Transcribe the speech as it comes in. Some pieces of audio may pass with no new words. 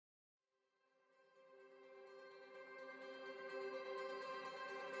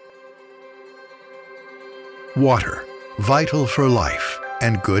Water, vital for life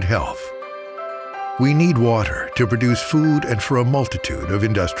and good health. We need water to produce food and for a multitude of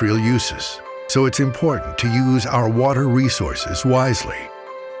industrial uses, so it's important to use our water resources wisely.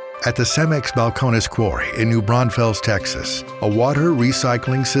 At the Cemex Balcones Quarry in New Braunfels, Texas, a water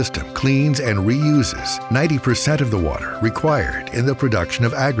recycling system cleans and reuses 90% of the water required in the production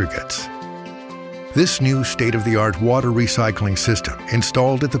of aggregates. This new state-of-the-art water recycling system,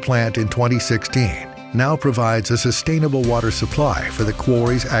 installed at the plant in 2016, now provides a sustainable water supply for the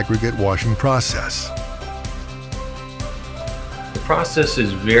quarry's aggregate washing process. The process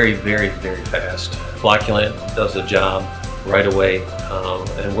is very fast. Flocculant does the job right away,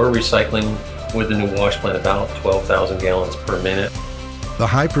 and we're recycling with the new wash plant about 12,000 gallons per minute. The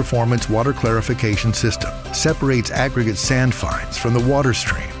high-performance water clarification system separates aggregate sand fines from the water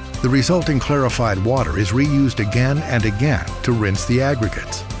stream. The resulting clarified water is reused again and again to rinse the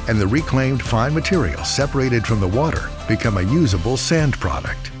aggregates, and the reclaimed fine materials separated from the water become a usable sand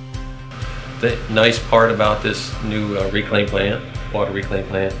product. The nice part about this new reclaim plant, water reclaim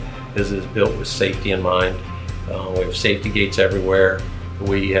plant, is it's built with safety in mind. We have safety gates everywhere.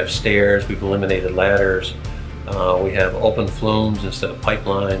 We have stairs. We've eliminated ladders. We have open flumes instead of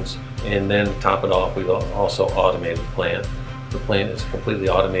pipelines. And then to top it off, we've also automated the plant. The plant is a completely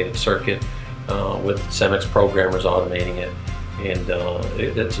automated circuit with Cemex programmers automating it. And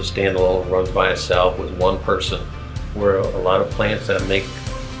it's a standalone, runs by itself with one person. Where a lot of plants that make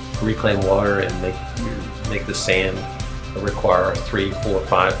reclaim water and make the sand require 3, 4,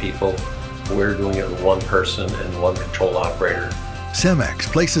 5 people. We're doing it with one person and one control operator. Cemex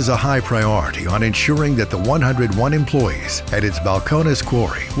places a high priority on ensuring that the 101 employees at its Balcones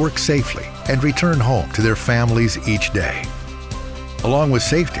Quarry work safely and return home to their families each day. Along with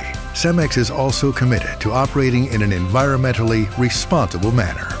safety, Cemex is also committed to operating in an environmentally responsible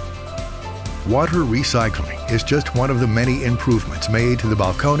manner. Water recycling is just one of the many improvements made to the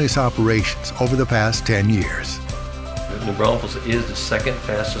Balcones operations over the past 10 years. New Braunfels is the second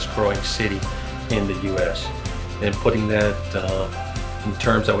fastest growing city in the U.S. And putting that in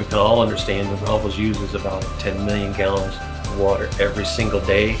terms that we can all understand, New Braunfels uses about 10 million gallons of water every single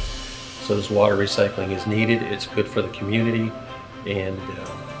day. So this water recycling is needed. It's good for the community, and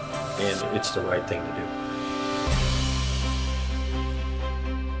it's the right thing to do.